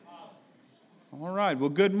All right. Well,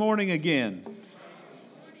 good morning again.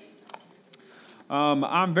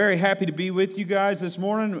 I'm very happy to be with you guys this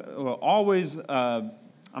morning. I'm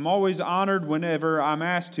always honored whenever I'm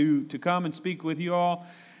asked to come and speak with you all,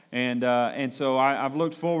 and so I've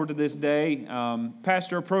looked forward to this day.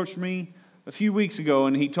 Pastor approached me a few weeks ago,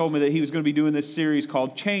 and he told me that he was going to be doing this series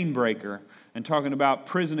called Chain Breaker, and talking about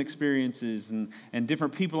prison experiences and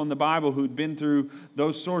different people in the Bible who'd been through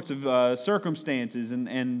those sorts of circumstances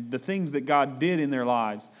and the things that God did in their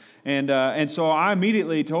lives. And so I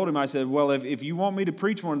immediately told him, I said, well, if you want me to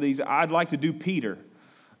preach one of these, I'd like to do Peter.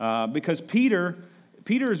 Because Peter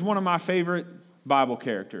is one of my favorite Bible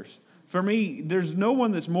characters. For me, there's no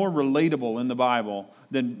one that's more relatable in the Bible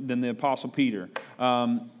than the Apostle Peter.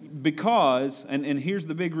 Because, and here's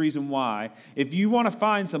the big reason why, if you want to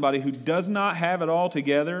find somebody who does not have it all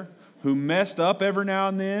together, who messed up every now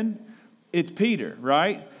and then, it's Peter,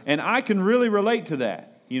 right? And I can really relate to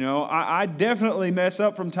that. You know, I definitely mess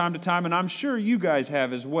up from time to time, and I'm sure you guys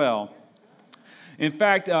have as well. In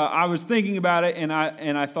fact, I was thinking about it, and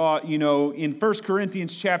I thought, you know, in 1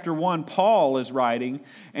 Corinthians chapter 1, Paul is writing,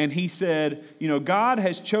 and he said, you know, God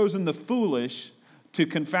has chosen the foolish to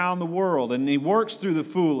confound the world, and he works through the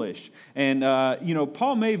foolish. And, you know,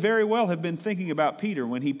 Paul may very well have been thinking about Peter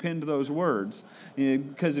when he penned those words,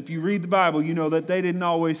 because if you read the Bible, you know that they didn't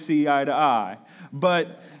always see eye to eye.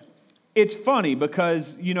 But it's funny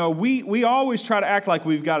because, you know, we always try to act like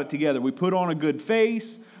we've got it together. We put on a good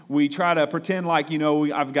face. We try to pretend like, you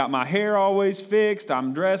know, I've got my hair always fixed,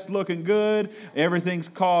 I'm dressed looking good, everything's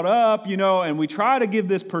caught up, you know, and we try to give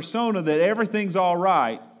this persona that everything's all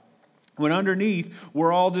right, when underneath,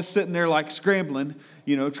 we're all just sitting there like scrambling,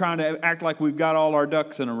 you know, trying to act like we've got all our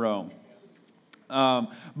ducks in a row.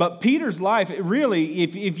 But Peter's life, really,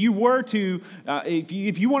 if you were to,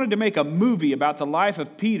 if you wanted to make a movie about the life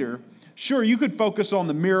of Peter, sure, you could focus on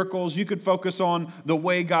the miracles, you could focus on the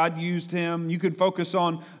way God used him, you could focus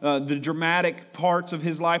on the dramatic parts of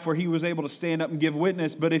his life where he was able to stand up and give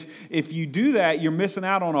witness, but if you do that, you're missing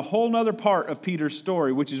out on a whole other part of Peter's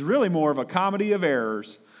story, which is really more of a comedy of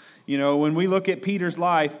errors. You know, when we look at Peter's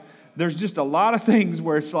life, there's just a lot of things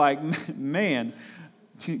where it's like, man,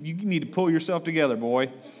 you need to pull yourself together,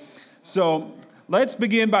 boy. So let's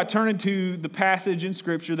begin by turning to the passage in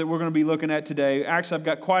Scripture that we're going to be looking at today. Actually, I've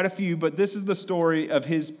got quite a few, but this is the story of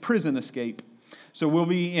his prison escape. So we'll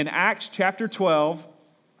be in Acts chapter 12,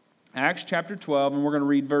 and we're going to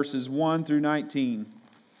read verses 1 through 19.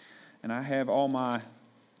 And I have all my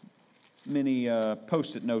many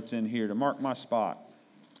Post-it notes in here to mark my spot.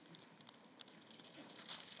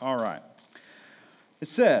 All right. It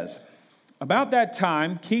says, about that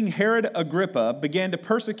time, King Herod Agrippa began to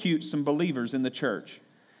persecute some believers in the church.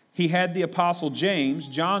 He had the apostle James,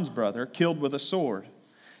 John's brother, killed with a sword.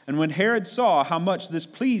 And when Herod saw how much this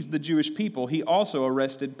pleased the Jewish people, he also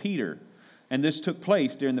arrested Peter. And this took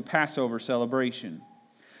place during the Passover celebration.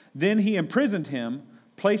 Then he imprisoned him,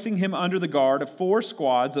 placing him under the guard of 4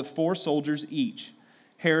 squads of 4 soldiers each.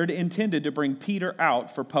 Herod intended to bring Peter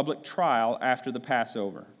out for public trial after the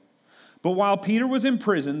Passover. But while Peter was in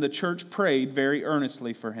prison, the church prayed very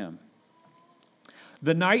earnestly for him.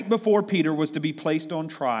 The night before Peter was to be placed on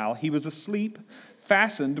trial, he was asleep,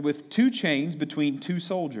 fastened with 2 chains between 2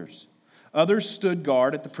 soldiers. Others stood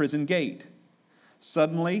guard at the prison gate.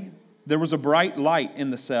 Suddenly, there was a bright light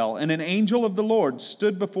in the cell, and an angel of the Lord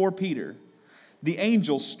stood before Peter. The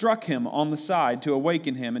angel struck him on the side to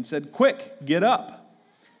awaken him and said, "Quick, get up!"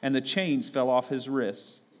 And the chains fell off his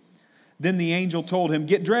wrists. Then the angel told him,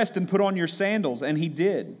 "Get dressed and put on your sandals," and he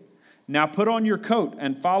did. "Now put on your coat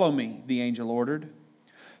and follow me," the angel ordered.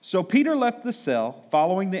 So Peter left the cell,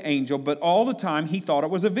 following the angel, but all the time he thought it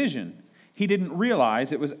was a vision. He didn't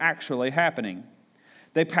realize it was actually happening.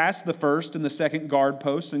 They passed the first and the second guard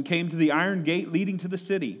posts and came to the iron gate leading to the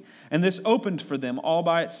city, and this opened for them all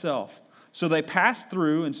by itself. So they passed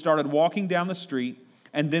through and started walking down the street,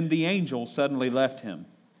 and then the angel suddenly left him.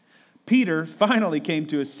 Peter finally came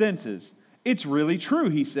to his senses. "It's really true,"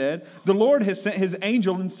 he said. "The Lord has sent his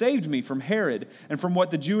angel and saved me from Herod and from what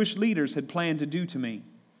the Jewish leaders had planned to do to me."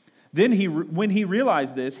 Then when he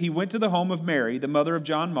realized this, he went to the home of Mary, the mother of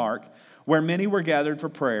John Mark, where many were gathered for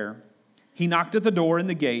prayer. He knocked at the door in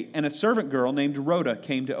the gate, and a servant girl named Rhoda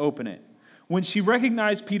came to open it. When she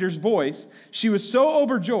recognized Peter's voice, she was so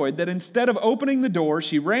overjoyed that instead of opening the door,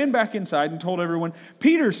 she ran back inside and told everyone,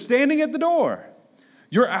 "Peter's standing at the door."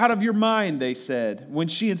 "You're out of your mind," they said. When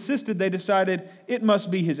she insisted, they decided it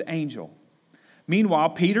must be his angel. Meanwhile,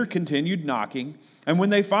 Peter continued knocking, and when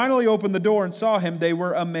they finally opened the door and saw him, they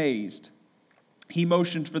were amazed. He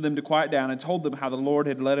motioned for them to quiet down and told them how the Lord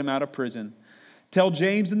had let him out of prison. "Tell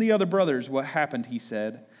James and the other brothers what happened," he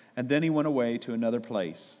said. and then he went away to another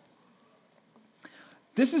place.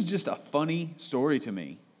 This is just a funny story to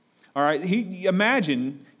me. All right,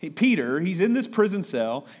 imagine Peter, he's in this prison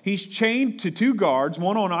cell. He's chained to two guards,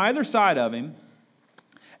 one on either side of him,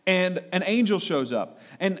 and an angel shows up.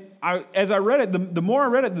 And as I read it, the more I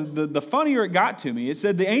read it, the funnier it got to me. It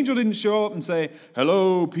said the angel didn't show up and say,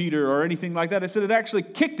 "Hello, Peter," or anything like that. It said it actually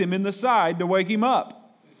kicked him in the side to wake him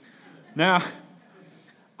up. Now,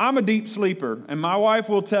 I'm a deep sleeper, and my wife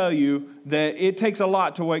will tell you that it takes a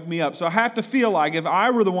lot to wake me up. So I have to feel like if I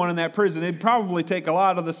were the one in that prison, it'd probably take a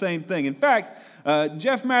lot of the same thing. In fact,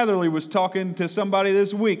 Jeff Matherly was talking to somebody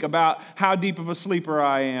this week about how deep of a sleeper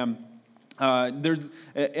I am.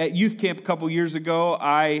 At youth camp a couple years ago,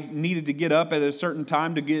 I needed to get up at a certain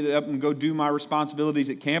time to get up and go do my responsibilities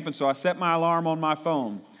at camp, and so I set my alarm on my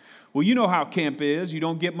phone. Well, you know how camp is. You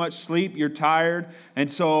don't get much sleep, you're tired, and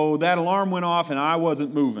so that alarm went off and I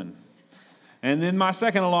wasn't moving. And then my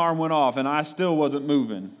second alarm went off and I still wasn't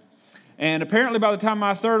moving. And apparently by the time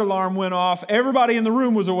my third alarm went off, everybody in the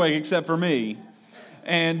room was awake except for me.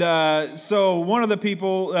 And so one of the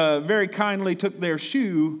people very kindly took their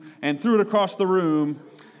shoe and threw it across the room,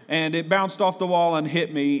 and it bounced off the wall and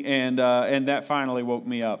hit me, and that finally woke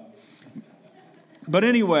me up. But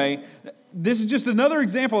anyway, this is just another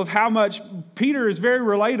example of how much Peter is very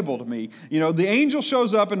relatable to me. You know, the angel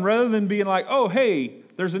shows up, and rather than being like, "Oh, hey,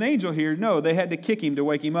 there's an angel here," no, they had to kick him to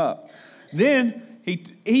wake him up. Then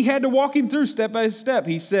he had to walk him through step by step.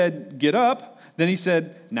 He said, "Get up." Then he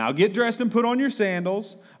said, "Now get dressed and put on your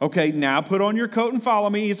sandals. Okay, now put on your coat and follow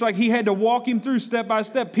me." It's like he had to walk him through step by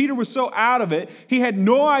step. Peter was so out of it, he had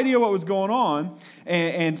no idea what was going on.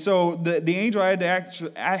 And so the angel had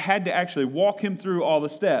to actually walk him through all the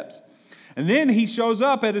steps. And then he shows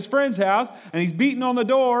up at his friend's house, and he's beating on the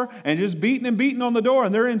door, and just beating and beating on the door,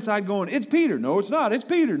 and they're inside going, "It's Peter." "No, it's not. It's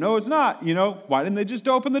Peter." "No, it's not." You know, why didn't they just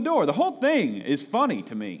open the door? The whole thing is funny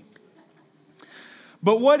to me.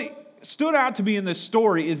 But what stood out to me in this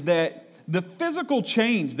story is that the physical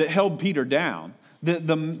chains that held Peter down,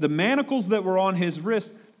 the manacles that were on his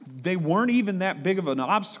wrist, they weren't even that big of an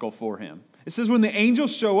obstacle for him. It says when the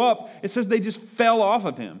angels show up, it says they just fell off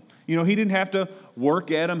of him. You know, he didn't have to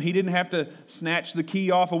work at them. He didn't have to snatch the key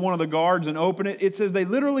off of one of the guards and open it. It says they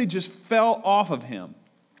literally just fell off of him.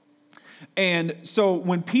 And so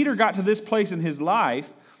when Peter got to this place in his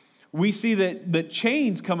life, we see that the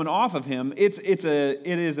chains coming off of him, it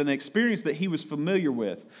is an experience that he was familiar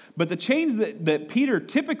with. But the chains that Peter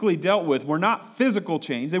typically dealt with were not physical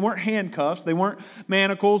chains. They weren't handcuffs. They weren't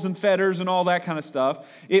manacles and fetters and all that kind of stuff.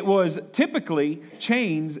 It was typically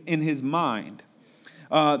chains in his mind.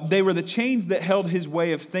 They were the chains that held his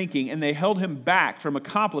way of thinking, and they held him back from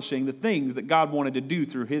accomplishing the things that God wanted to do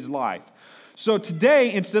through his life. So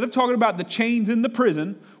today, instead of talking about the chains in the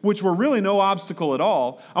prison, which were really no obstacle at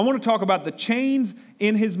all, I want to talk about the chains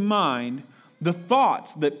in his mind, the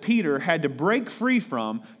thoughts that Peter had to break free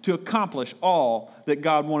from to accomplish all that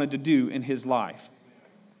God wanted to do in his life.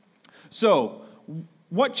 So,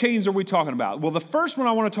 what chains are we talking about? Well, the first one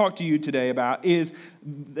I want to talk to you today about is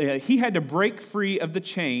he had to break free of the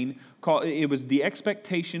chain called, it was the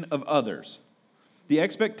expectation of others. The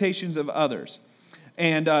expectations of others.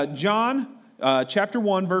 And John chapter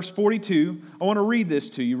 1, verse 42, I want to read this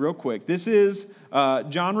to you real quick. This is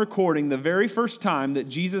John recording the very first time that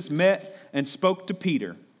Jesus met and spoke to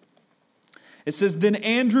Peter. It says, "Then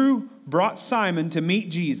Andrew brought Simon to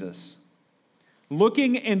meet Jesus.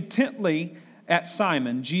 Looking intently at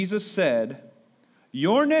Simon, Jesus said,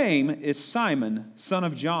 'Your name is Simon, son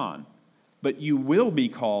of John, but you will be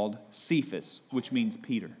called Cephas,'" which means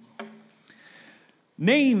Peter.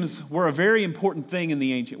 Names were a very important thing in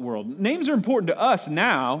the ancient world. Names are important to us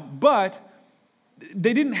now, but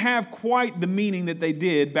they didn't have quite the meaning that they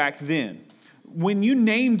did back then. When you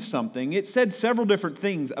named something, it said several different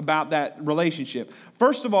things about that relationship.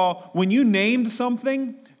 First of all, when you named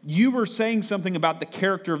something, you were saying something about the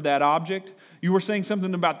character of that object. You were saying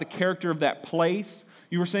something about the character of that place.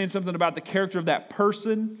 You were saying something about the character of that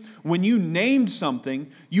person. When you named something,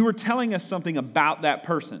 you were telling us something about that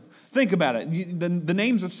person. Think about it. The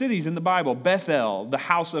names of cities in the Bible: Bethel, the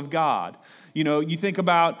house of God. You know, you think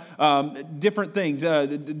about different things,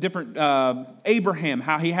 Abraham,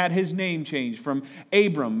 how he had his name changed from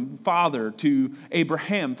Abram, father, to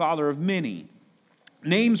Abraham, father of many.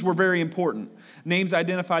 Names were very important. Names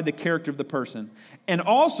identified the character of the person. And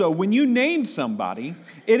also, when you named somebody,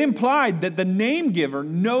 it implied that the name giver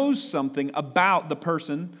knows something about the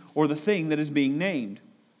person or the thing that is being named.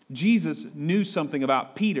 Jesus knew something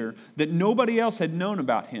about Peter that nobody else had known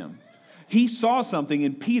about him. He saw something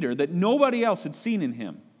in Peter that nobody else had seen in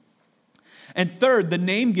him. And third, the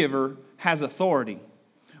name giver has authority.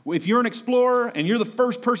 If you're an explorer and you're the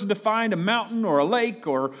first person to find a mountain or a lake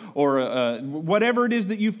or whatever it is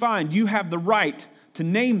that you find, you have the right to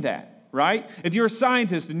name that, right? If you're a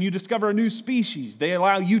scientist and you discover a new species, they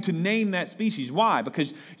allow you to name that species. Why?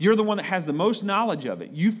 Because you're the one that has the most knowledge of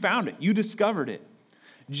it. You found it. You discovered it.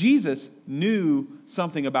 Jesus knew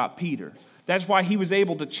something about Peter. That's why he was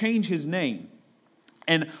able to change his name.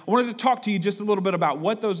 And I wanted to talk to you just a little bit about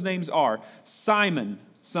what those names are. Simon,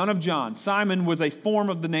 son of John. Simon was a form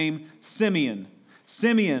of the name Simeon.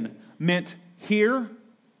 Simeon meant hear,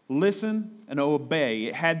 listen, and obey.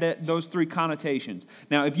 It had those three connotations.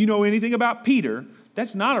 Now, if you know anything about Peter,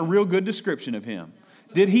 that's not a real good description of him.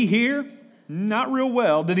 Did he hear? Not real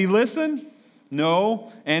well. Did he listen?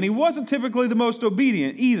 No. And he wasn't typically the most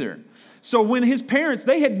obedient either. So when his parents,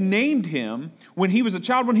 they had named him when he was a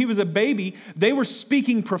child, when he was a baby, they were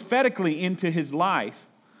speaking prophetically into his life.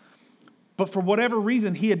 But for whatever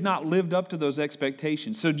reason, he had not lived up to those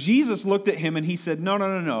expectations. So Jesus looked at him and he said,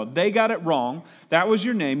 no. They got it wrong. That was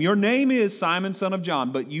your name. Your name is Simon, son of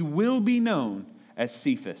John, but you will be known as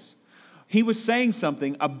Cephas. He was saying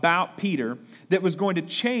something about Peter that was going to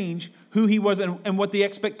change who he was and what the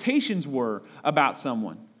expectations were about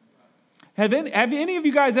someone. Have any of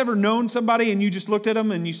you guys ever known somebody and you just looked at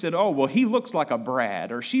them and you said, oh, well, he looks like a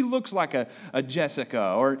Brad or she looks like a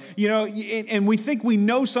Jessica or, and we think we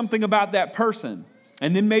know something about that person.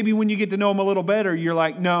 And then maybe when you get to know him a little better, you're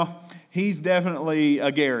like, no, he's definitely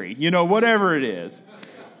a Gary, whatever it is.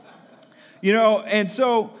 And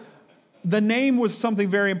so the name was something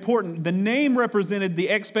very important. The name represented the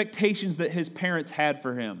expectations that his parents had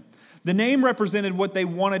for him. The name represented what they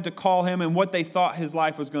wanted to call him and what they thought his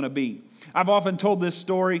life was going to be. I've often told this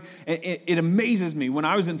story. It amazes me. When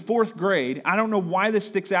I was in 4th grade, I don't know why this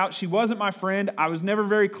sticks out. She wasn't my friend. I was never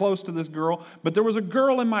very close to this girl. But there was a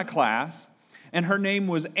girl in my class, and her name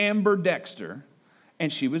was Amber Dexter,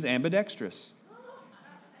 and she was ambidextrous.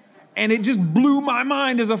 And it just blew my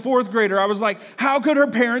mind as a 4th grader. I was like, how could her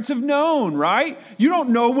parents have known, right? You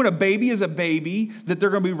don't know when a baby is a baby that they're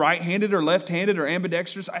going to be right-handed or left-handed or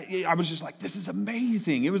ambidextrous. I was just like, this is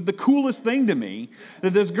amazing. It was the coolest thing to me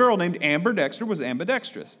that this girl named Amber Dexter was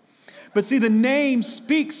ambidextrous. But see, the name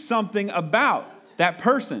speaks something about that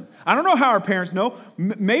person. I don't know how her parents know.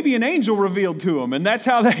 Maybe an angel revealed to them, and that's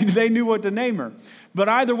how they knew what to name her. But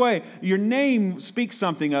either way, your name speaks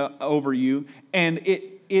something over you, and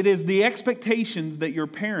it is the expectations that your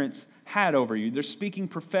parents had over you. They're speaking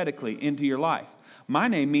prophetically into your life. My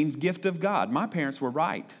name means gift of God. My parents were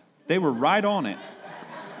right. They were right on it.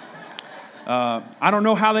 I don't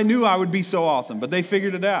know how they knew I would be so awesome, but they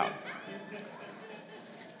figured it out.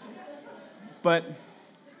 But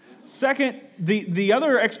second, the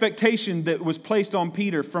other expectation that was placed on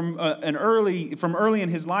Peter from early in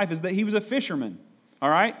his life is that he was a fisherman. All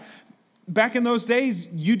right? Back in those days,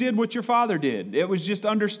 you did what your father did. It was just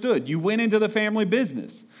understood. You went into the family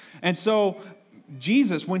business. And so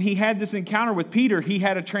Jesus, when he had this encounter with Peter, he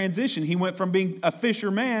had a transition. He went from being a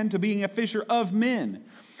fisherman to being a fisher of men.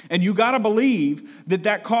 And you got to believe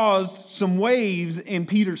that caused some waves in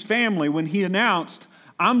Peter's family when he announced,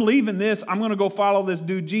 I'm leaving this. I'm going to go follow this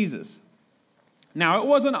dude Jesus. Now, it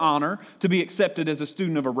was an honor to be accepted as a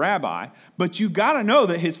student of a rabbi, but you got to know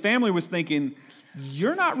that his family was thinking,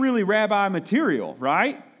 you're not really rabbi material,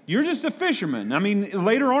 right? You're just a fisherman. I mean,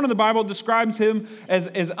 later on in the Bible, it describes him as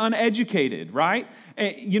uneducated, right?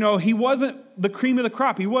 He wasn't the cream of the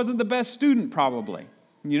crop. He wasn't the best student, probably,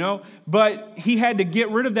 But he had to get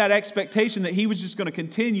rid of that expectation that he was just going to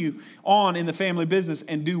continue on in the family business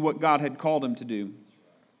and do what God had called him to do.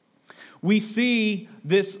 We see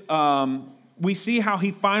this. We see how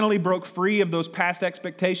he finally broke free of those past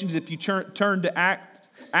expectations. If you turn to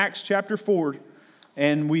Acts chapter 4,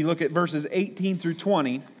 and we look at verses 18 through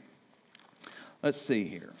 20. Let's see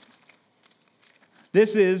here.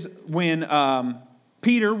 This is when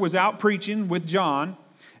Peter was out preaching with John,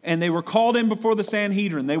 and they were called in before the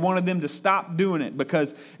Sanhedrin. They wanted them to stop doing it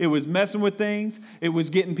because it was messing with things. It was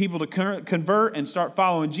getting people to convert and start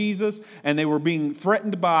following Jesus, and they were being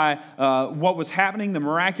threatened by what was happening, the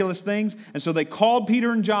miraculous things. And so they called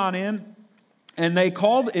Peter and John in. And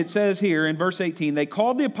it says here in verse 18, they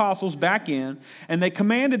called the apostles back in, and they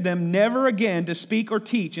commanded them never again to speak or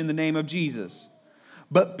teach in the name of Jesus.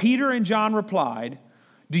 But Peter and John replied,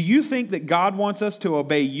 do you think that God wants us to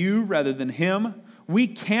obey you rather than him? We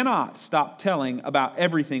cannot stop telling about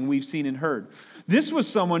everything we've seen and heard. This was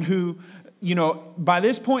someone who, by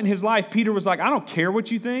this point in his life, Peter was like, I don't care what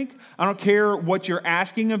you think. I don't care what you're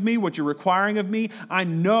asking of me, what you're requiring of me. I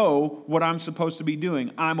know what I'm supposed to be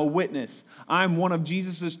doing. I'm a witness. I'm one of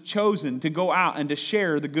Jesus' chosen to go out and to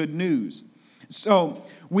share the good news. So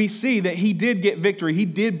we see that he did get victory. He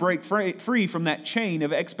did break free from that chain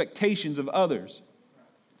of expectations of others.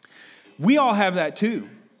 We all have that too.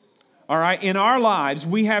 All right? In our lives,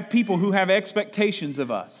 we have people who have expectations of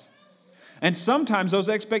us. And sometimes those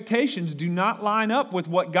expectations do not line up with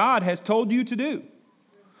what God has told you to do.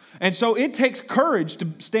 And so it takes courage to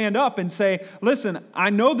stand up and say, listen, I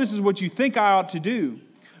know this is what you think I ought to do,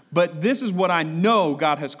 but this is what I know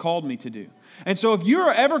God has called me to do. And so if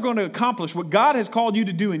you're ever going to accomplish what God has called you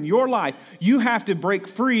to do in your life, you have to break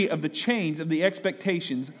free of the chains of the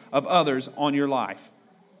expectations of others on your life.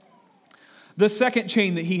 The second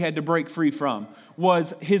chain that he had to break free from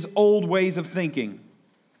was his old ways of thinking.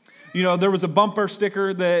 You know, there was a bumper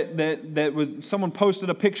sticker that was, someone posted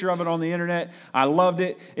a picture of it on the internet. I loved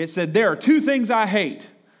it. It said, "There are two things I hate,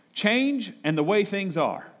 change and the way things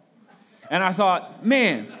are." And I thought,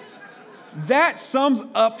 man, that sums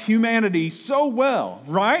up humanity so well,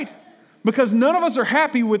 right? Because none of us are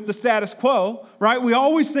happy with the status quo, right? We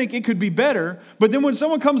always think it could be better. But then when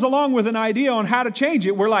someone comes along with an idea on how to change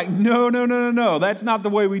it, we're like, no. That's not the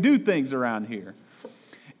way we do things around here.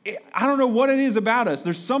 I don't know what it is about us.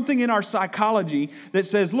 There's something in our psychology that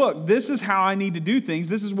says, look, this is how I need to do things.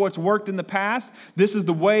 This is what's worked in the past. This is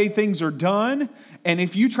the way things are done. And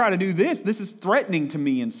if you try to do this, this is threatening to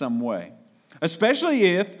me in some way. Especially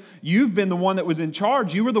if you've been the one that was in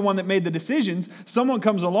charge. You were the one that made the decisions. Someone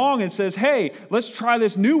comes along and says, hey, let's try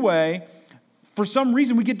this new way. For some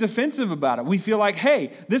reason, we get defensive about it. We feel like,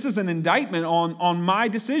 hey, this is an indictment on my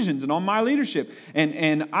decisions and on my leadership.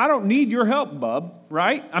 And I don't need your help, bub,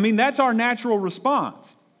 right? I mean, that's our natural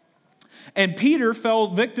response. And Peter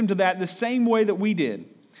fell victim to that the same way that we did.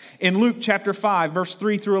 In Luke chapter 5, verse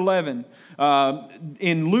 3 through 11,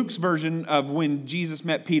 in Luke's version of when Jesus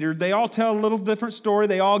met Peter, they all tell a little different story.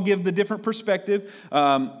 They all give the different perspective.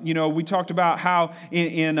 We talked about how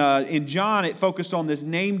in John it focused on this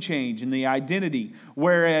name change and the identity,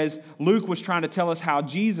 whereas Luke was trying to tell us how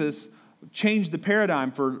Jesus changed the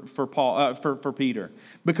paradigm for Peter.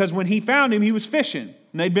 Because when he found him, he was fishing,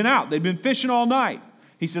 and they'd been out. They'd been fishing all night.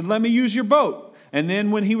 He said, "Let me use your boat." And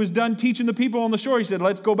then when he was done teaching the people on the shore, he said,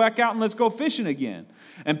 "Let's go back out and let's go fishing again."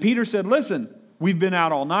 And Peter said, "Listen, we've been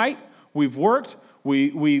out all night. We've worked.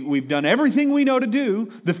 We've done everything we know to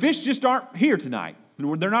do. The fish just aren't here tonight.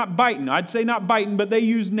 They're not biting. I'd say not biting, but they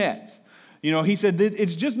use nets." He said,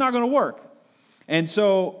 "It's just not going to work." And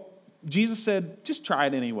so Jesus said, "Just try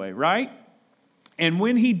it anyway," right? And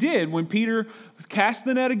when he did, when Peter cast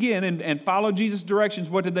the net again and followed Jesus'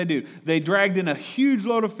 directions, what did they do? They dragged in a huge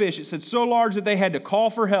load of fish. It said so large that they had to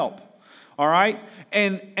call for help. All right?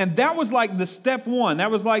 And that was like the step one.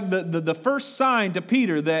 That was like the first sign to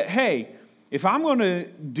Peter that, hey, if I'm going to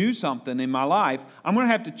do something in my life, I'm going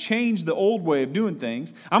to have to change the old way of doing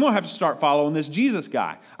things. I'm going to have to start following this Jesus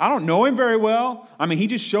guy. I don't know him very well. I mean, he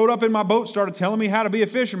just showed up in my boat, started telling me how to be a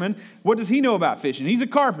fisherman. What does he know about fishing? He's a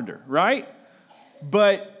carpenter, right?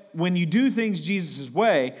 But when you do things Jesus'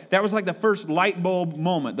 way, that was like the first light bulb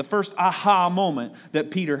moment, the first aha moment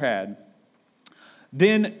that Peter had.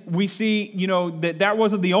 Then we see, that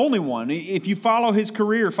wasn't the only one. If you follow his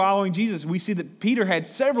career following Jesus, we see that Peter had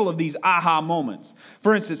several of these aha moments.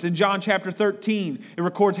 For instance, in John chapter 13, it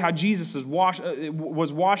records how Jesus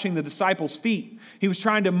was washing the disciples' feet. He was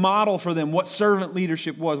trying to model for them what servant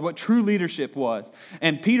leadership was, what true leadership was.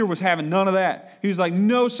 And Peter was having none of that. He was like,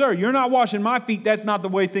 "No, sir, you're not washing my feet. That's not the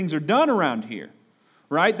way things are done around here."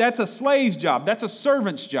 Right? That's a slave's job. That's a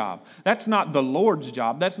servant's job. That's not the Lord's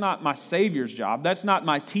job. That's not my Savior's job. That's not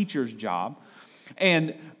my teacher's job.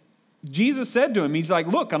 And Jesus said to him, he's like,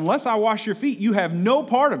 "Look, unless I wash your feet, you have no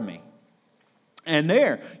part of me." And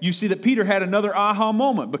there, you see that Peter had another aha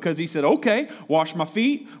moment because he said, "Okay, wash my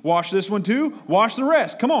feet, wash this one too, wash the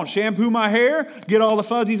rest. Come on, shampoo my hair, get all the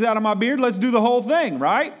fuzzies out of my beard. Let's do the whole thing,"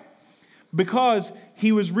 right? Because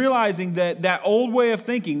he was realizing that old way of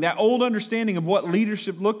thinking, that old understanding of what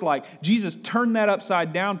leadership looked like, Jesus turned that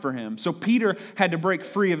upside down for him. So Peter had to break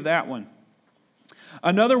free of that one.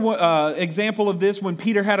 Another example of this, when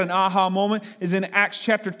Peter had an aha moment, is in Acts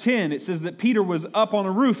chapter 10. It says that Peter was up on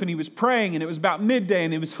a roof and he was praying, and it was about midday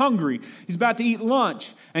and he was hungry. He's about to eat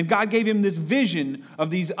lunch, and God gave him this vision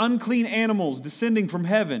of these unclean animals descending from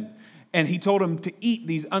heaven. And he told him to eat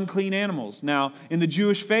these unclean animals. Now, in the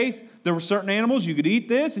Jewish faith, there were certain animals, you could eat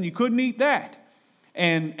this and you couldn't eat that.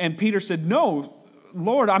 And Peter said, "No,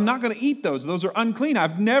 Lord, I'm not going to eat those. Those are unclean.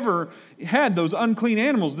 I've never had those unclean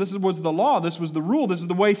animals. This was the law. This was the rule. This is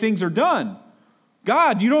the way things are done.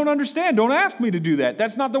 God, you don't understand. Don't ask me to do that.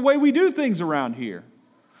 That's not the way we do things around here."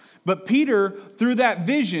 But Peter, through that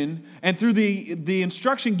vision and through the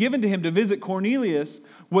instruction given to him to visit Cornelius,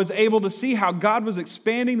 was able to see how God was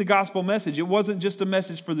expanding the gospel message. It wasn't just a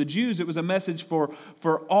message for the Jews, it was a message for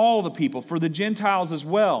all the people, for the Gentiles as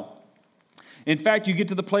well. In fact, you get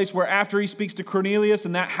to the place where after he speaks to Cornelius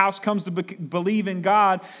and that house comes to believe in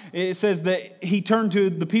God, it says that he turned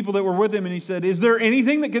to the people that were with him and he said, is there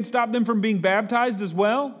anything that could stop them from being baptized as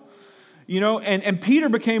well? And Peter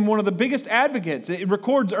became one of the biggest advocates. It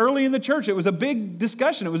records early in the church. It was a big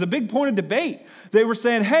discussion. It was a big point of debate. They were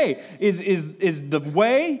saying, hey, is the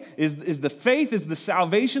way, is the faith, is the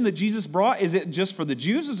salvation that Jesus brought, is it just for the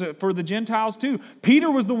Jews? Is it for the Gentiles too?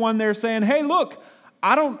 Peter was the one there saying, hey, look,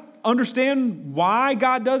 I don't understand why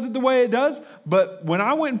God does it the way it does, but when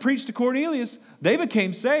I went and preached to Cornelius, they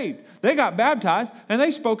became saved. They got baptized, and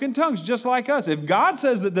they spoke in tongues just like us. If God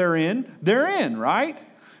says that they're in, right?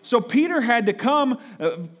 So Peter had to come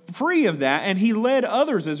free of that, and he led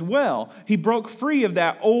others as well. He broke free of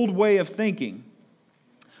that old way of thinking.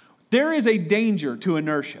 There is a danger to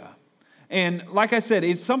inertia. And like I said,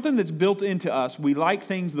 it's something that's built into us. We like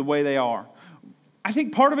things the way they are. I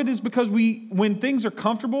think part of it is because when things are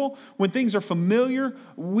comfortable, when things are familiar,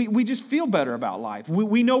 we just feel better about life.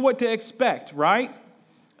 We know what to expect, right?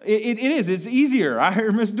 It is. It's easier. I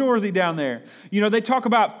heard Miss Dorothy down there. They talk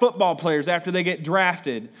about football players after they get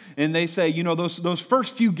drafted, and they say, those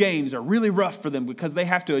first few games are really rough for them because they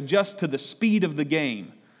have to adjust to the speed of the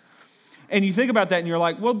game. And you think about that and you're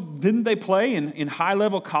like, well, didn't they play in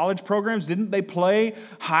high-level college programs? Didn't they play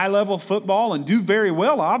high-level football and do very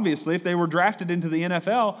well, obviously, if they were drafted into the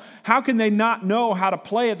NFL? How can they not know how to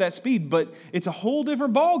play at that speed? But it's a whole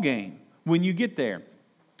different ball game when you get there.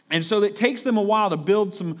 And so it takes them a while to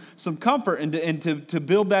build some comfort and to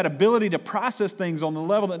build that ability to process things on the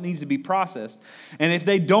level that needs to be processed. And if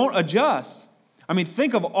they don't adjust,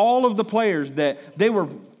 think of all of the players that they were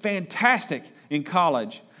fantastic in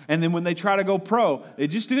college. And then when they try to go pro, they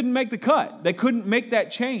just didn't make the cut. They couldn't make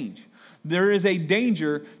that change. There is a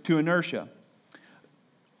danger to inertia.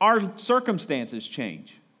 Our circumstances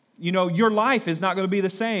change. Your life is not going to be the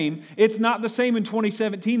same. It's not the same in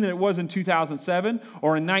 2017 than it was in 2007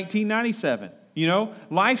 or in 1997.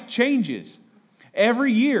 Life changes.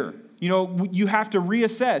 Every year, you have to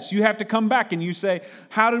reassess. You have to come back and you say,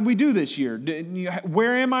 how did we do this year?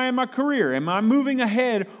 Where am I in my career? Am I moving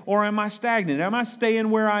ahead or am I stagnant? Am I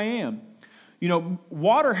staying where I am?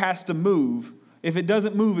 Water has to move. If it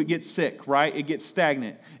doesn't move, it gets sick, right? It gets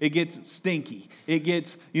stagnant. It gets stinky. It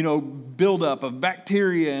gets, buildup of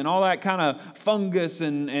bacteria and all that kind of fungus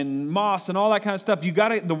and moss and all that kind of stuff.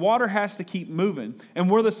 The water has to keep moving. And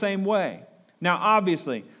we're the same way. Now,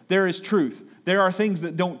 obviously, there is truth. There are things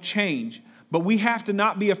that don't change, but we have to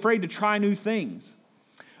not be afraid to try new things.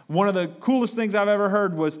 One of the coolest things I've ever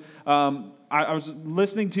heard was I was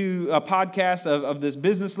listening to a podcast of this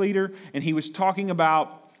business leader, and he was talking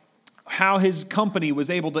about how his company was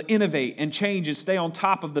able to innovate and change and stay on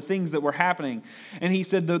top of the things that were happening. And he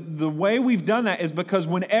said the way we've done that is because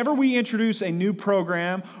whenever we introduce a new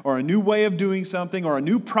program or a new way of doing something or a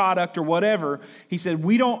new product or whatever, he said,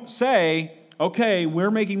 we don't say, okay,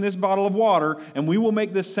 we're making this bottle of water and we will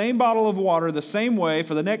make this same bottle of water the same way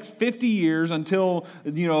for the next 50 years until,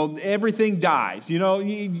 everything dies.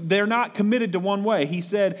 They're not committed to one way. He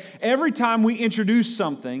said, every time we introduce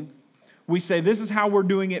something, we say, this is how we're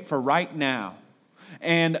doing it for right now.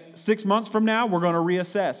 And 6 months from now, we're going to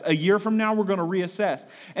reassess. A year from now, we're going to reassess.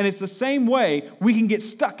 And it's the same way we can get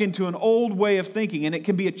stuck into an old way of thinking, and it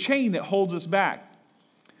can be a chain that holds us back.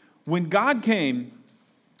 When God came,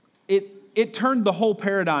 it turned the whole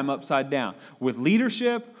paradigm upside down with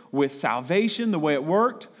leadership, with salvation, the way it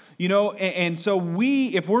worked. And so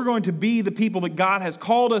if we're going to be the people that God has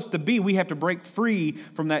called us to be, we have to break free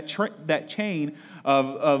from that chain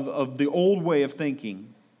of the old way of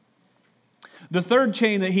thinking. The third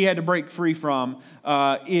chain that he had to break free from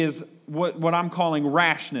is what I'm calling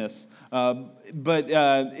rashness. But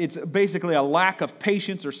it's basically a lack of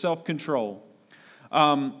patience or self-control.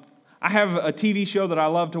 I have a TV show that I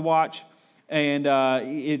love to watch. And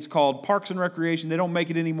it's called Parks and Recreation. They don't make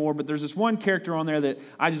it anymore, but there's this one character on there that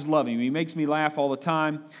I just love him. He makes me laugh all the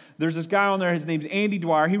time. There's this guy on there, his name's Andy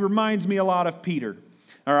Dwyer. He reminds me a lot of Peter,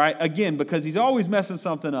 all right? Again, because he's always messing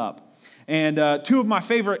something up. And two of my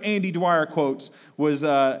favorite Andy Dwyer quotes was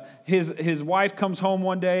his wife comes home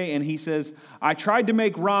one day and he says, I tried to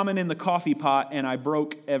make ramen in the coffee pot and I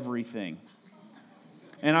broke everything.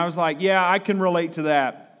 And I was like, yeah, I can relate to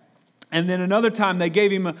that. And then another time they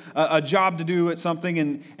gave him a job to do at something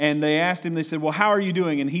and they asked him, they said, well, how are you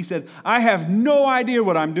doing? And he said, I have no idea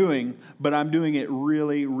what I'm doing, but I'm doing it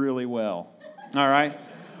really, really well. All right?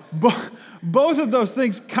 both of those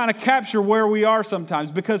things kind of capture where we are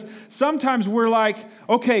sometimes, because sometimes we're like,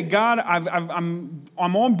 okay, God, I'm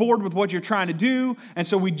on board with what you're trying to do, and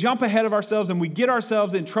so we jump ahead of ourselves and we get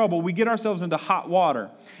ourselves in trouble. We get ourselves into hot water.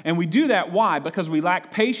 And we do that, why? Because we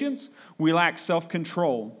lack patience, we lack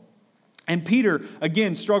self-control. And Peter,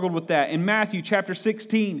 again, struggled with that. In Matthew chapter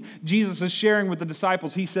 16, Jesus is sharing with the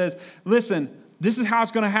disciples. He says, listen, this is how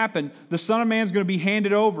it's going to happen. The Son of Man is going to be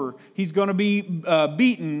handed over. He's going to be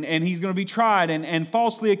beaten, and he's going to be tried and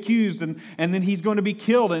falsely accused, and then he's going to be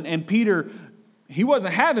killed. And Peter, he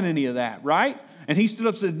wasn't having any of that, right? And he stood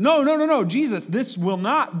up and said, no, Jesus, this will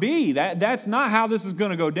not be. That's not how this is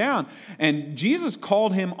going to go down. And Jesus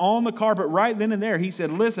called him on the carpet right then and there. He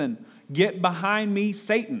said, listen, get behind me,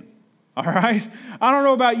 Satan. All right? I don't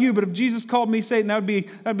know about you, but if Jesus called me Satan, that'd be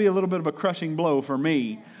a little bit of a crushing blow for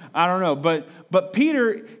me. I don't know. But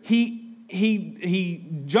Peter, he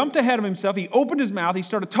jumped ahead of himself. He opened his mouth. He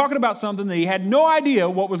started talking about something that he had no idea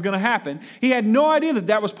what was going to happen. He had no idea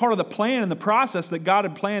that was part of the plan and the process that God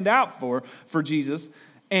had planned out for Jesus.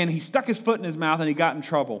 And he stuck his foot in his mouth and he got in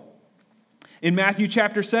trouble. In Matthew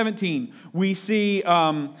chapter 17, we see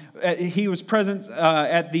he was present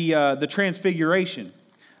at the Transfiguration.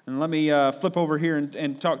 And let me flip over here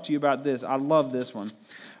and talk to you about this. I love this one.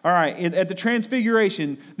 All right, at the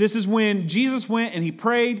Transfiguration, this is when Jesus went and he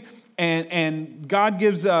prayed, and God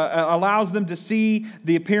allows them to see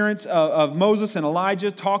the appearance of Moses and Elijah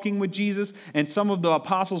talking with Jesus, and some of the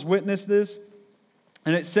apostles witnessed this.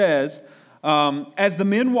 And it says, as the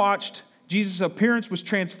men watched, Jesus' appearance was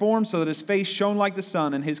transformed so that his face shone like the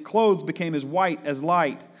sun, and his clothes became as white as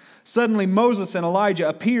light. Suddenly Moses and Elijah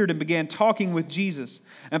appeared and began talking with Jesus.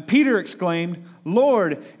 And Peter exclaimed,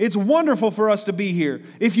 Lord, it's wonderful for us to be here.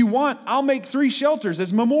 If you want, I'll make 3 shelters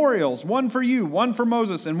as memorials, one for you, one for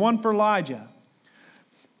Moses, and one for Elijah.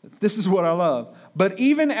 This is what I love. But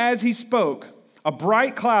even as he spoke, a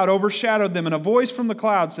bright cloud overshadowed them, and a voice from the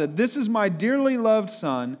cloud said, this is my dearly loved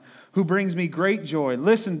son who brings me great joy.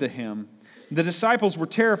 Listen to him. The disciples were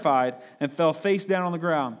terrified and fell face down on the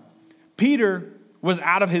ground. Peter was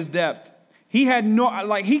out of his depth. He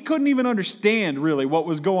couldn't even understand really what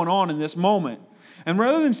was going on in this moment. And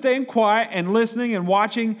rather than staying quiet and listening and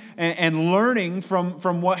watching and learning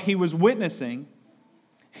from what he was witnessing,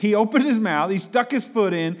 he opened his mouth, he stuck his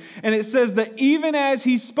foot in, and it says that even as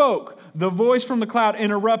he spoke, the voice from the cloud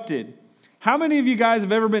interrupted. How many of you guys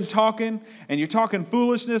have ever been talking and you're talking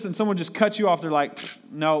foolishness and someone just cuts you off? They're like,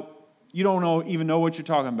 no, you don't even know what you're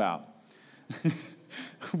talking about.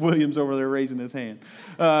 William's over there raising his hand.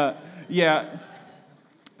 Yeah.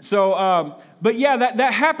 So, but yeah,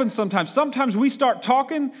 that happens sometimes. Sometimes we start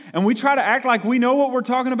talking and we try to act like we know what we're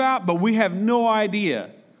talking about, but we have no idea,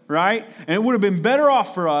 right? And it would have been better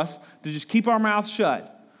off for us to just keep our mouth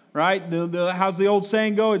shut, right? How's the old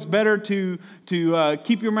saying go? It's better to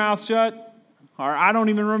keep your mouth shut. Or I don't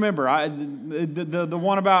even remember. The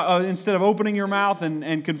one about instead of opening your mouth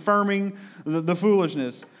and confirming the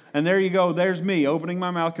foolishness. And there you go. There's me opening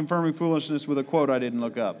my mouth, confirming foolishness with a quote I didn't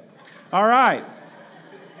look up. All right.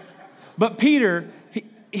 But Peter,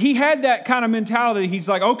 he had that kind of mentality. He's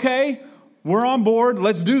like, okay, we're on board.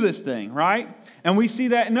 Let's do this thing, right? And we see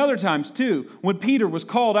that in other times too. When Peter was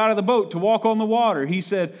called out of the boat to walk on the water, he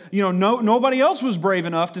said, nobody else was brave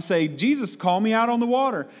enough to say, Jesus, call me out on the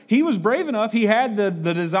water. He was brave enough. He had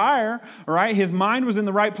the desire, right? His mind was in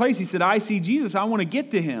the right place. He said, I see Jesus. I want to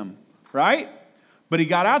get to him, right? But he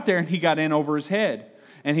got out there and he got in over his head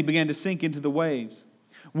and he began to sink into the waves.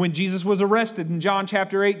 When Jesus was arrested in John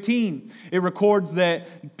chapter 18, it records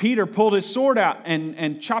that Peter pulled his sword out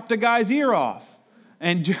and chopped a guy's ear off.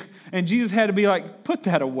 And Jesus had to be like, put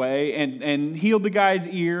that away, and healed the guy's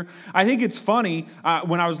ear. I think it's funny,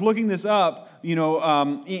 when I was looking this up, in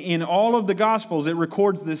all of the Gospels, it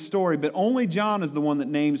records this story, but only John is the one that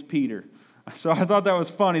names Peter. So I thought that was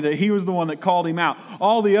funny that he was the one that called him out.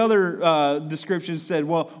 All the other descriptions said,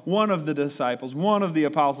 well, one of the disciples, one of the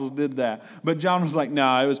apostles did that. But John was like,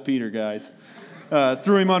 nah, it was Peter, guys.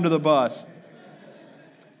 Threw him under the bus.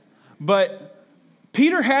 But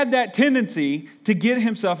Peter had that tendency to get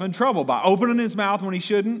himself in trouble by opening his mouth when he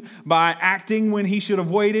shouldn't, by acting when he should have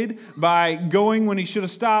waited, by going when he should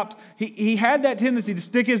have stopped. He had that tendency to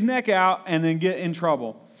stick his neck out and then get in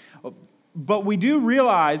trouble. But we do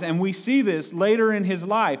realize, and we see this later in his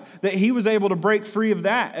life, that he was able to break free of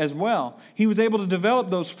that as well. He was able to develop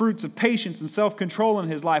those fruits of patience and self-control in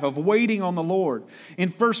his life, of waiting on the Lord.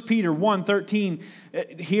 In 1 Peter 1:13,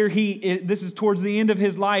 here this is towards the end of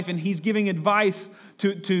his life, and he's giving advice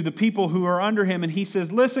to the people who are under him. And he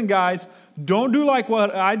says, listen, guys, don't do like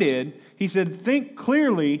what I did. He said, think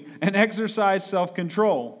clearly and exercise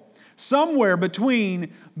self-control. Somewhere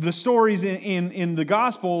between the stories in the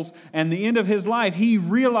Gospels and the end of his life, he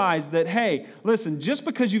realized that, hey, listen, just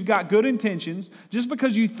because you've got good intentions, just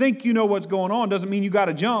because you think you know what's going on, doesn't mean you got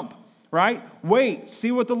to jump, right? Wait,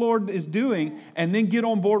 see what the Lord is doing, and then get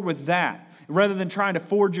on board with that, rather than trying to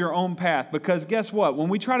forge your own path. Because guess what? When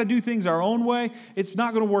we try to do things our own way, it's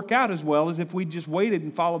not going to work out as well as if we just waited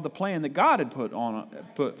and followed the plan that God had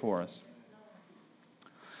put for us.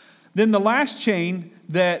 Then the last chain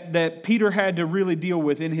that Peter had to really deal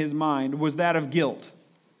with in his mind was that of guilt.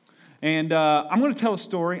 And I'm going to tell a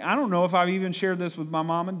story. I don't know if I've even shared this with my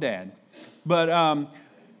mom and dad. But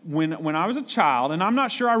when I was a child, and I'm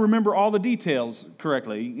not sure I remember all the details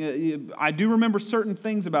correctly. I do remember certain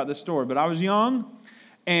things about this story. But I was young,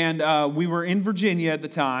 and we were in Virginia at the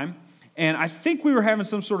time. And I think we were having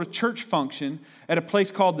some sort of church function at a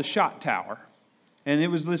place called the Shot Tower. And it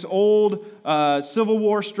was this old Civil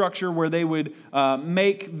War structure where they would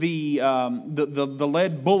make the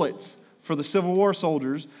lead bullets for the Civil War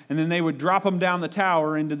soldiers, and then they would drop them down the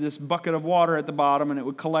tower into this bucket of water at the bottom, and it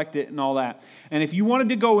would collect it and all that. And if you wanted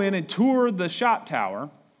to go in and tour the Shot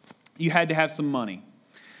Tower, you had to have some money.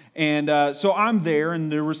 And so I'm there,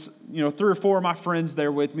 and there was 3 or 4 of my friends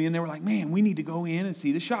there with me, and they were like, man, we need to go in and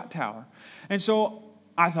see the Shot Tower. And so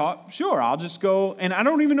I thought, sure, I'll just go. And I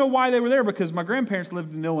don't even know why they were there, because my grandparents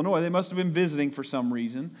lived in Illinois. They must have been visiting for some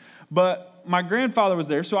reason. But my grandfather was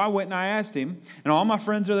there, so I went and I asked him. And all my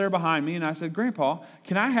friends are there behind me. And I said, Grandpa,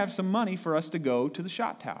 can I have some money for us to go to the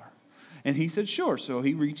Shot Tower? And he said, sure. So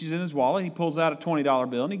he reaches in his wallet, and he pulls out a $20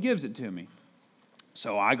 bill, and he gives it to me.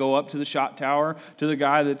 So I go up to the Shot Tower, to the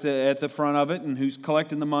guy that's at the front of it and who's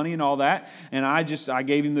collecting the money and all that. And I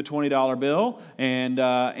gave him the $20 bill, and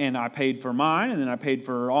I paid for mine, and then I paid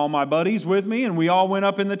for all my buddies with me, and we all went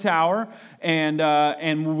up in the tower,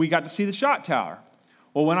 and we got to see the Shot Tower.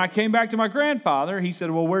 Well, when I came back to my grandfather, he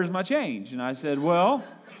said, well, where's my change? And I said, well,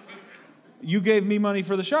 you gave me money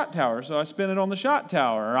for the Shot Tower, so I spent it on the Shot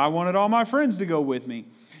Tower. I wanted all my friends to go with me.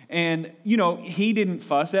 And, he didn't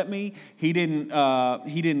fuss at me. He didn't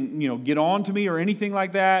get on to me or anything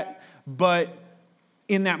like that. But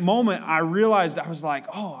in that moment, I realized, I was like,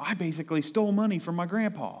 oh, I basically stole money from my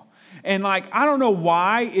grandpa. And I don't know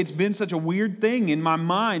why it's been such a weird thing in my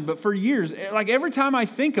mind, but for years, every time I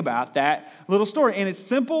think about that little story, and it's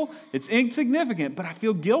simple, it's insignificant, but I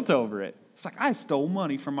feel guilt over it. It's like, I stole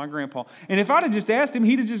money from my grandpa. And if I'd have just asked him,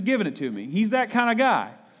 he'd have just given it to me. He's that kind of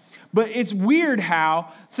guy. But it's weird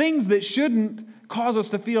how things that shouldn't cause us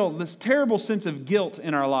to feel this terrible sense of guilt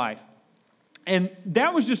in our life. And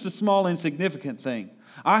that was just a small, insignificant thing.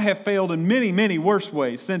 I have failed in many, many worse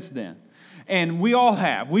ways since then. And we all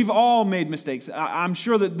have. We've all made mistakes. I'm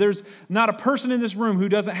sure that there's not a person in this room who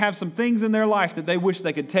doesn't have some things in their life that they wish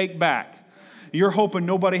they could take back. You're hoping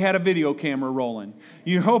nobody had a video camera rolling.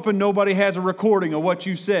 You're hoping nobody has a recording of what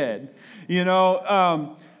you said.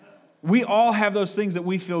 We all have those things that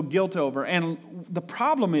we feel guilt over. And the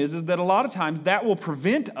problem is that a lot of times that will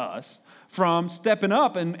prevent us from stepping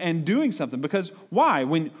up and doing something. Because why?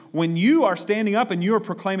 When you are standing up and you are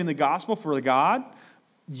proclaiming the gospel for God,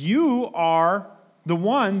 you are the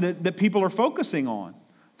one that people are focusing on.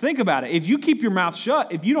 Think about it. If you keep your mouth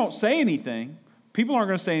shut, if you don't say anything, people aren't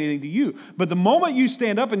going to say anything to you. But the moment you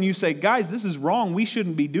stand up and you say, guys, this is wrong, we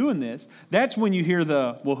shouldn't be doing this, that's when you hear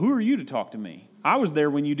well, who are you to talk to me? I was there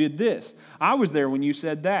when you did this. I was there when you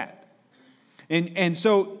said that. And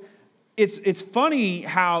so it's funny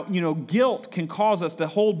how, guilt can cause us to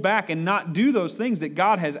hold back and not do those things that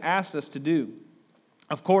God has asked us to do.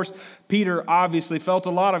 Of course, Peter obviously felt a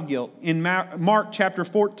lot of guilt. In Mark chapter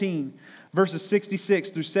 14, verses 66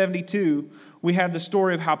 through 72, we have the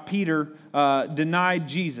story of how Peter denied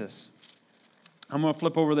Jesus. I'm going to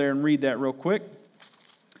flip over there and read that real quick.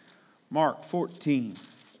 Mark 14.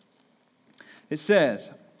 It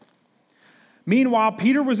says, meanwhile,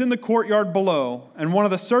 Peter was in the courtyard below, and one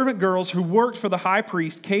of the servant girls who worked for the high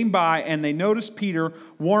priest came by, and they noticed Peter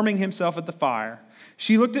warming himself at the fire.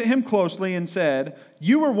 She looked at him closely and said,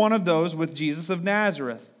 you were one of those with Jesus of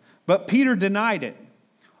Nazareth. But Peter denied it.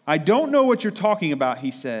 I don't know what you're talking about, he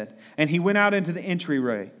said, and he went out into the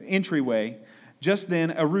entryway. Just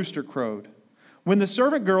then a rooster crowed. When the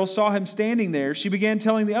servant girl saw him standing there, she began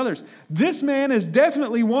telling the others, this man is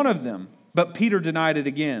definitely one of them. But Peter denied it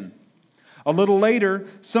again. A little later,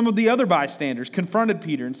 some of the other bystanders confronted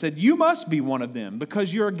Peter and said, you must be one of them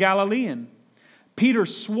because you're a Galilean. Peter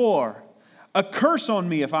swore, a curse on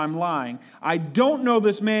me if I'm lying. I don't know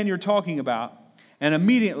this man you're talking about. And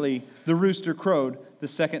immediately the rooster crowed the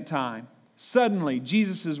second time. Suddenly,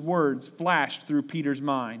 Jesus' words flashed through Peter's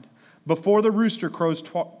mind. Before the rooster crows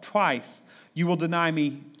twice, you will deny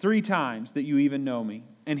me 3 times that you even know me.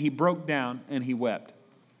 and he broke down and he wept.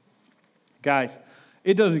 Guys,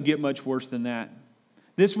 it doesn't get much worse than that.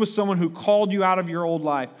 This was someone who called you out of your old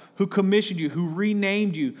life, who commissioned you, who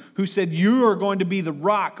renamed you, who said you are going to be the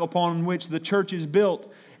rock upon which the church is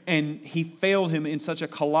built, and he failed him in such a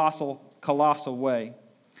colossal way.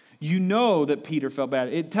 You know that Peter felt bad.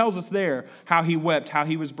 It tells us there how he wept, how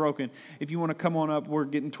he was broken. If you want to come on up, we're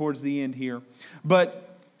getting towards the end here. But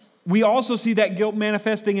we also see that guilt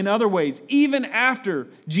manifesting in other ways. Even after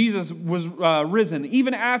Jesus was risen,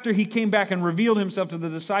 even after he came back and revealed himself to the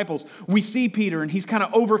disciples, we see Peter and he's kind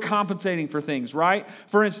of overcompensating for things, right?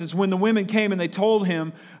 For instance, when the women came and they told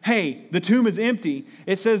him, hey, the tomb is empty,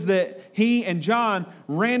 it says that he and John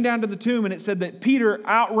ran down to the tomb, and it said that Peter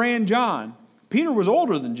outran John. Peter was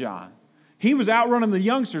older than John. He was outrunning the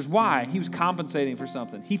youngsters. Why? He was compensating for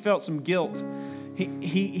something. He felt some guilt.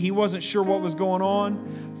 He wasn't sure what was going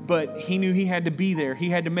on, but he knew he had to be there. He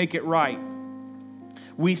had to make it right.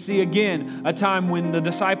 We see again a time when the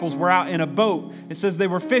disciples were out in a boat. It says they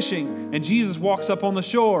were fishing, and Jesus walks up on the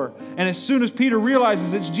shore. And as soon as Peter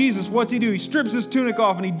realizes it's Jesus, what's he do? He strips his tunic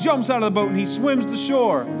off and he jumps out of the boat and he swims to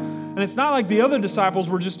shore. And it's not like the other disciples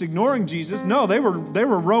were just ignoring Jesus. No, they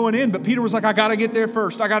were rowing in, but Peter was like, I got to get there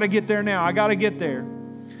first. I got to get there now. I got to get there.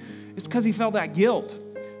 It's because he felt that guilt.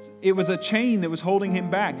 It was a chain that was holding him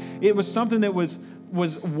back. It was something that was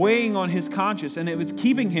weighing on his conscience, and it was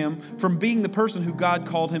keeping him from being the person who God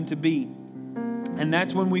called him to be. And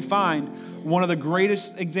that's when we find one of the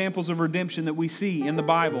greatest examples of redemption that we see in the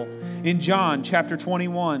Bible. In John chapter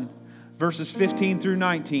 21, verses 15 through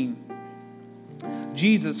 19,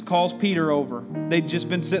 Jesus calls Peter over. They'd just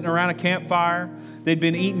been sitting around a campfire. They'd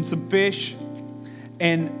been eating some fish.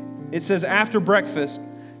 And it says, after breakfast,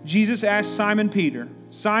 Jesus asked Simon Peter,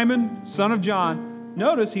 Simon, son of John.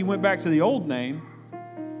 Notice he went back to the old name.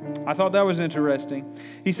 I thought that was interesting.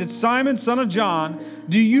 He said, Simon, son of John,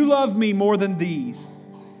 do you love me more than these?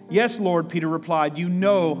 Yes, Lord, Peter replied, you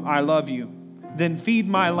know I love you. Then feed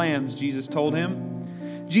my lambs, Jesus told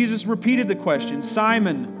him. Jesus repeated the question,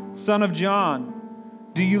 Simon, son of John,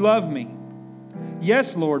 do you love me?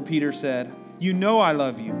 Yes, Lord, Peter said, you know I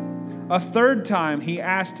love you. A third time he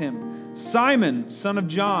asked him, Simon, son of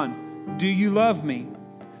John, do you love me?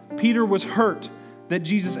 Peter was hurt that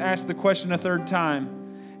Jesus asked the question a third time.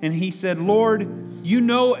 And he said, Lord, you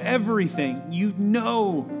know everything. You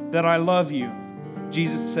know that I love you.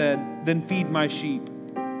 Jesus said, then feed my sheep.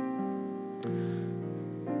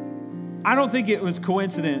 I don't think it was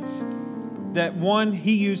coincidence that one,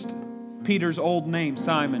 he used Peter's old name,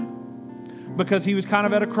 Simon, because he was kind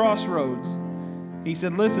of at a crossroads. He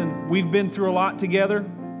said, listen, we've been through a lot together.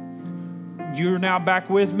 You're now back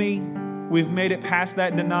with me. We've made it past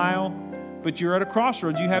that denial. But you're at a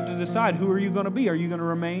crossroads. You have to decide, who are you going to be? Are you going to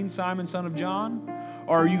remain Simon, son of John?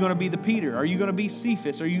 Or are you going to be the Peter? Are you going to be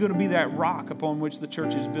Cephas? Are you going to be that rock upon which the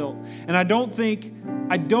church is built? And I don't think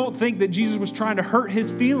that Jesus was trying to hurt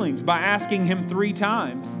his feelings by asking him 3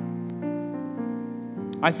 times.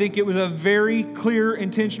 I think it was a very clear,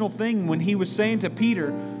 intentional thing when he was saying to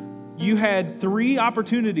Peter, you had 3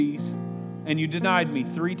 opportunities and you denied me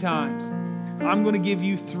 3 times. I'm going to give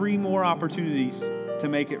you 3 more opportunities to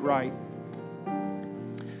make it right.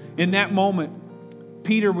 In that moment,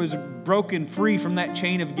 Peter was broken free from that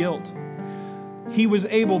chain of guilt. He was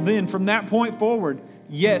able then, from that point forward,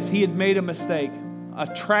 yes, he had made a mistake,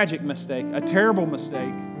 a tragic mistake, a terrible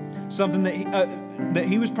mistake, something that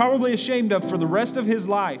he was probably ashamed of for the rest of his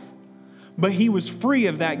life. But he was free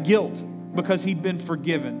of that guilt because he'd been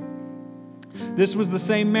forgiven. This was the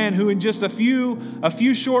same man who in just a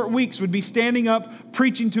few short weeks would be standing up,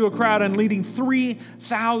 preaching to a crowd and leading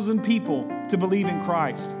 3,000 people to believe in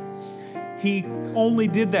Christ. He only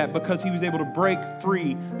did that because he was able to break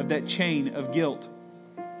free of that chain of guilt.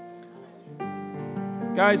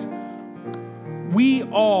 Guys, we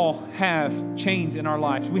all have chains in our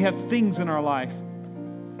lives. We have things in our life.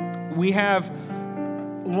 We have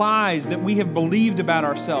lies that we have believed about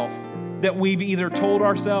ourselves, that we've either told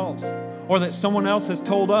ourselves or that someone else has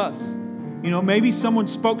told us. You know, maybe someone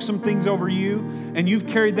spoke some things over you and you've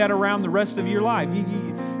carried that around the rest of your life.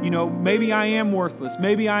 You know, maybe I am worthless.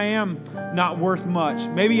 Maybe I am not worth much.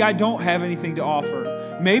 Maybe I don't have anything to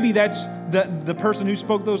offer. Maybe that's the person who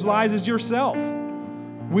spoke those lies is yourself.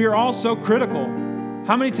 We are all so critical.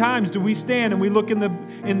 How many times do we stand and we look in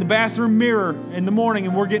the bathroom mirror in the morning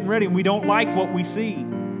and we're getting ready and we don't like what we see?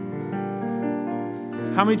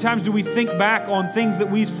 How many times do we think back on things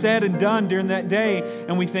that we've said and done during that day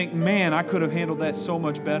and we think, man, I could have handled that so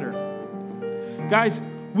much better? Guys,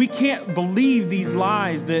 we can't believe these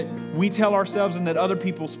lies that we tell ourselves and that other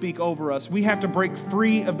people speak over us. We have to break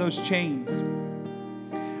free of those chains.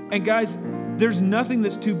 And guys, there's nothing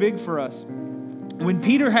that's too big for us. When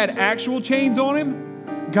Peter had actual chains on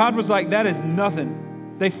him, God was like, that is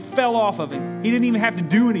nothing. They fell off of him. He didn't even have to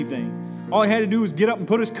do anything. All he had to do was get up and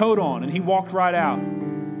put his coat on, and he walked right out.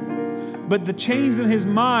 But the chains in his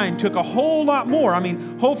mind took a whole lot more. I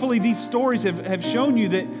mean, hopefully these stories have shown you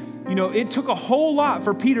that, it took a whole lot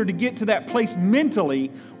for Peter to get to that place mentally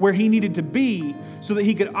where he needed to be so that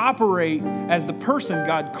he could operate as the person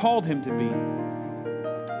God called him to be.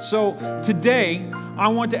 So today, I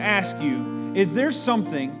want to ask you, is there a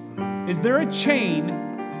chain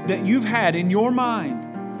that you've had in your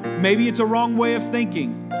mind? Maybe it's a wrong way of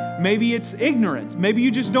thinking. Maybe it's ignorance. Maybe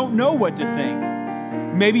you just don't know what to think.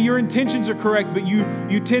 Maybe your intentions are correct, but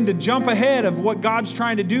you tend to jump ahead of what God's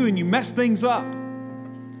trying to do and you mess things up.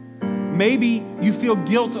 Maybe you feel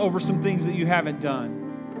guilt over some things that you haven't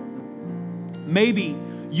done. Maybe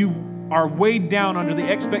you are weighed down under the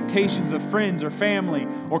expectations of friends or family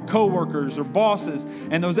or coworkers or bosses,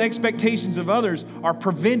 and those expectations of others are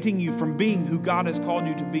preventing you from being who God has called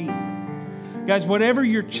you to be. Guys, whatever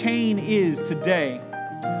your chain is today,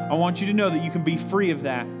 I want you to know that you can be free of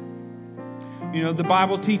that. The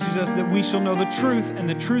Bible teaches us that we shall know the truth, and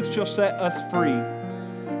the truth shall set us free.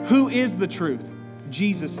 Who is the truth?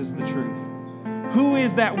 Jesus is the truth. Who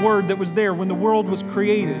is that word that was there when the world was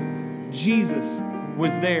created? Jesus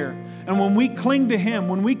was there. And when we cling to Him,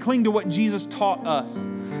 when we cling to what Jesus taught us,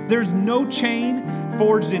 there's no chain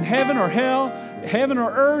forged in heaven or hell, heaven or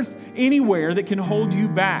earth, anywhere that can hold you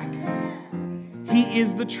back. He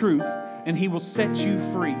is the truth, and He will set you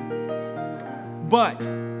free. But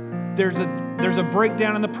there's a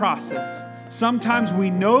breakdown in the process. Sometimes we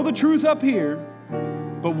know the truth up here,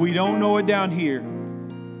 but we don't know it down here.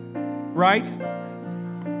 Right?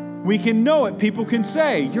 We can know it. People can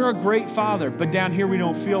say, you're a great father, but down here we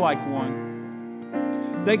don't feel like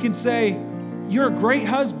one. They can say, you're a great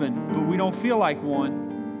husband, but we don't feel like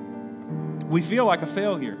one. We feel like a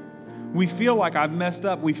failure. We feel like I've messed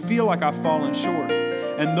up. We feel like I've fallen short.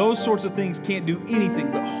 And those sorts of things can't do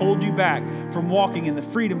anything but hold you back from walking in the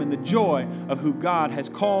freedom and the joy of who God has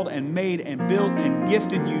called and made and built and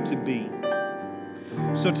gifted you to be.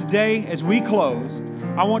 So today, as we close,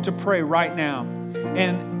 I want to pray right now.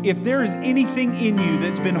 And if there is anything in you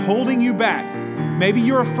that's been holding you back, maybe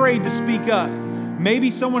you're afraid to speak up. Maybe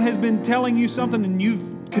someone has been telling you something and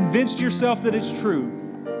you've convinced yourself that it's true.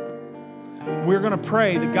 We're going to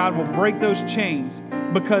pray that God will break those chains,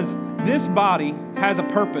 because this body has a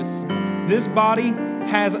purpose. This body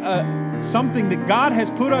has something that God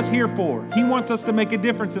has put us here for. He wants us to make a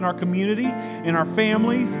difference in our community, in our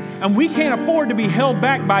families, and we can't afford to be held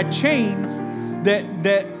back by chains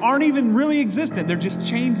that aren't even really existent. They're just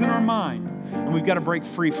chains in our mind, and we've got to break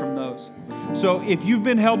free from those. So if you've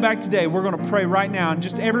been held back today, we're going to pray right now, and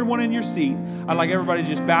just everyone in your seat, I'd like everybody to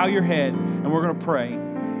just bow your head, and we're going to pray.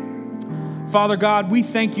 Father God, we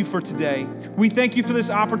thank you for today. We thank you for this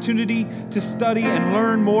opportunity to study and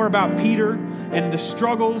learn more about Peter and the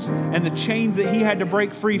struggles and the chains that he had to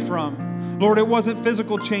break free from. Lord, it wasn't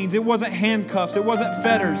physical chains. It wasn't handcuffs. It wasn't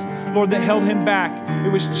fetters, Lord, that held him back. It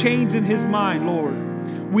was chains in his mind,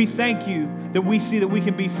 Lord. We thank you that we see that we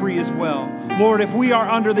can be free as well. Lord, if we are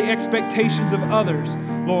under the expectations of others,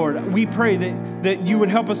 Lord, we pray that you would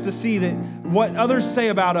help us to see that what others say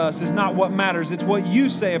about us is not what matters. It's what you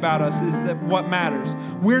say about us is that what matters.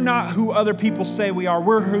 We're not who other people say we are.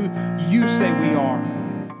 We're who you say we are.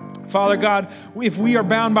 Father God, if we are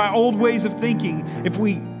bound by old ways of thinking, if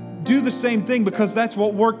we do the same thing because that's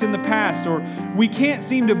what worked in the past, or we can't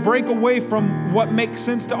seem to break away from what makes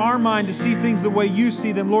sense to our mind to see things the way you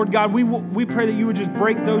see them, Lord God, we pray that you would just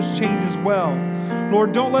break those chains as well.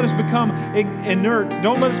 Lord, don't let us become inert.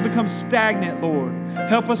 Don't let us become stagnant, Lord.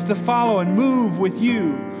 Help us to follow and move with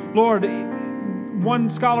you. Lord, one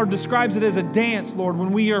scholar describes it as a dance, Lord.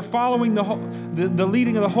 When we are following the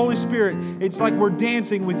leading of the Holy Spirit, it's like we're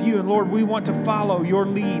dancing with you. And Lord, we want to follow your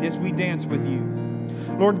lead as we dance with you.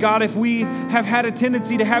 Lord God, if we have had a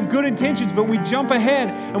tendency to have good intentions, but we jump ahead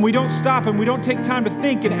and we don't stop and we don't take time to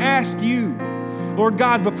think and ask you, Lord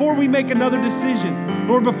God, before we make another decision,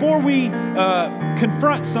 Lord, before we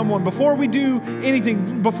confront someone, before we do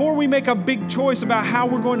anything, before we make a big choice about how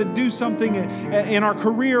we're going to do something in our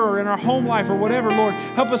career or in our home life or whatever, Lord,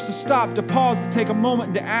 help us to stop, to pause, to take a moment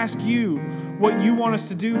and to ask you what you want us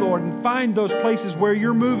to do, Lord, and find those places where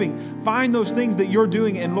you're moving. Find those things that you're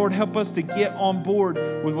doing, and Lord, help us to get on board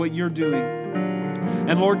with what you're doing.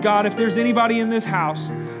 And Lord God, if there's anybody in this house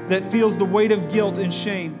that feels the weight of guilt and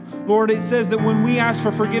shame, Lord, it says that when we ask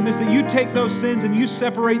for forgiveness, that you take those sins and you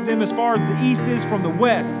separate them as far as the east is from the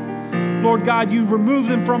west. Lord God, you remove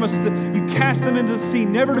them from us, you cast them into the sea,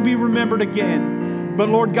 never to be remembered again. But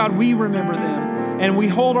Lord God, we remember them. And we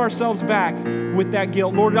hold ourselves back with that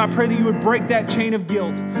guilt. Lord, I pray that you would break that chain of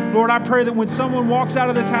guilt. Lord, I pray that when someone walks out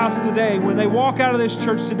of this house today, when they walk out of this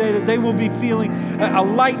church today, that they will be feeling a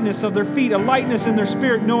lightness of their feet, a lightness in their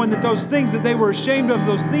spirit, knowing that those things that they were ashamed of,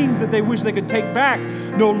 those things that they wish they could take back,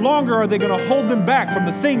 no longer are they going to hold them back from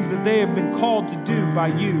the things that they have been called to do by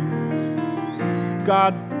you.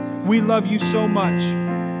 God, we love you so much.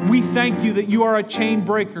 We thank you that you are a chain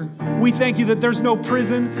breaker. We thank you that there's no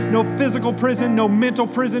prison, no physical prison, no mental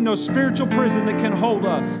prison, no spiritual prison that can hold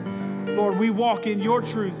us. Lord, we walk in your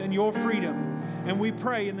truth and your freedom, and we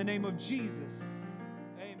pray in the name of Jesus.